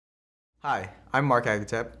Hi, I'm Mark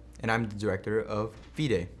Agatep, and I'm the director of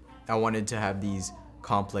VDay. I wanted to have these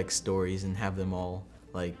complex stories and have them all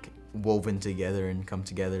like woven together and come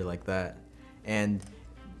together like that. And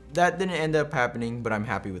that didn't end up happening, but I'm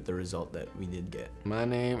happy with the result that we did get. My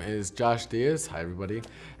name is Josh Diaz. Hi everybody.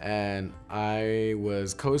 And I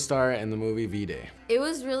was co-star in the movie VDay. It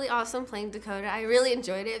was really awesome playing Dakota. I really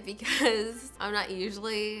enjoyed it because I'm not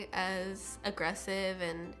usually as aggressive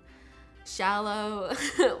and shallow,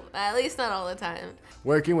 at least not all the time.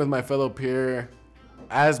 Working with my fellow peer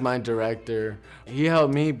as my director, he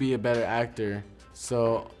helped me be a better actor.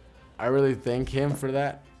 So I really thank him for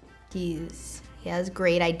that. He has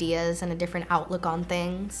great ideas and a different outlook on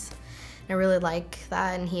things. I really like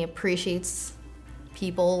that, and he appreciates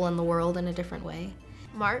people and the world in a different way.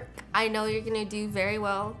 Mark, I know you're gonna do very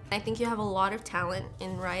well. I think you have a lot of talent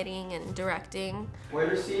in writing and directing.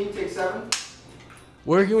 Waiter scene, take 7.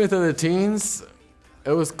 Working with other teens,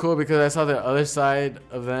 it was cool because I saw the other side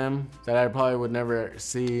of them that I probably would never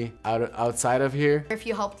see outside of here. If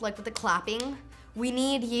you helped like with the clapping, we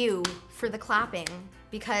need you for the clapping,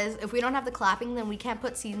 because if we don't have the clapping, then we can't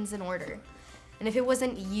put scenes in order. And if it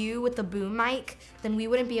wasn't you with the boom mic, then we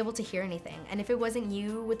wouldn't be able to hear anything. And if it wasn't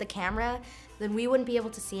you with the camera, then we wouldn't be able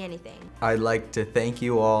to see anything. I'd like to thank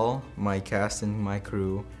you all, my cast and my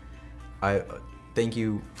crew. I thank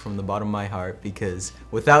you from the bottom of my heart, because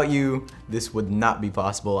without you, this would not be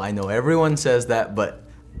possible. I know everyone says that, but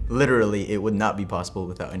literally it would not be possible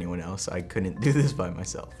without anyone else. I couldn't do this by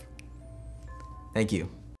myself. Thank you.